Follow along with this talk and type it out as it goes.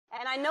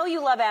I know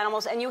you love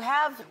animals, and you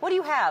have, what do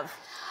you have?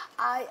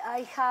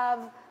 I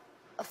have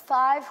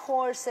 5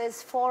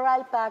 horses, 4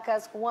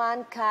 alpacas,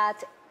 1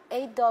 cat,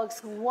 8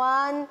 dogs,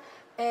 one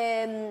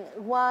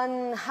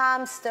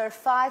hamster,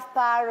 5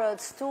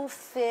 parrots, 2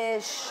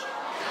 fish.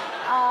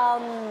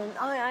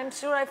 I'm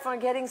sure I'm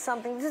forgetting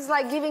something. This is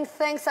like giving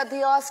thanks at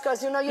the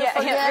Oscars. You know, you're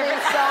forgetting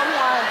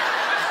someone.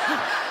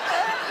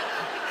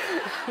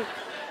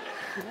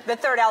 The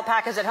 3rd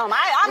alpaca's at home.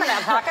 I'm an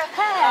alpaca.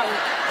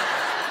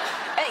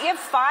 You have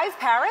 5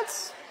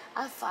 parrots?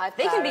 I have 5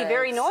 They parrots. can be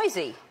very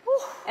noisy. Whew.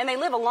 And they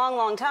live a long,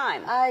 long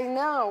time. I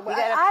know. You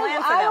got a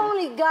plan for them. I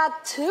only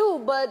got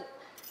 2, but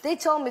they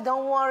told me,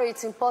 don't worry,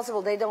 it's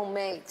impossible. They don't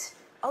mate.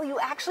 Oh, you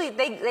actually,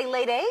 they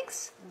laid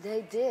eggs?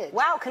 They did.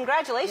 Wow,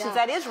 congratulations.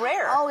 Yeah. That is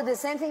rare. Oh, the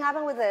same thing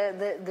happened with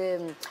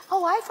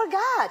oh, I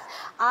forgot.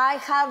 I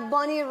have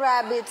bunny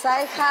rabbits.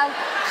 I have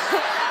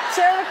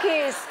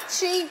turkeys,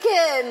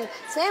 chicken.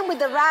 Same with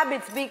the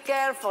rabbits. Be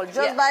careful.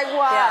 Just by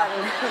one.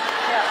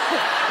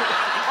 Yeah.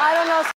 I don't know.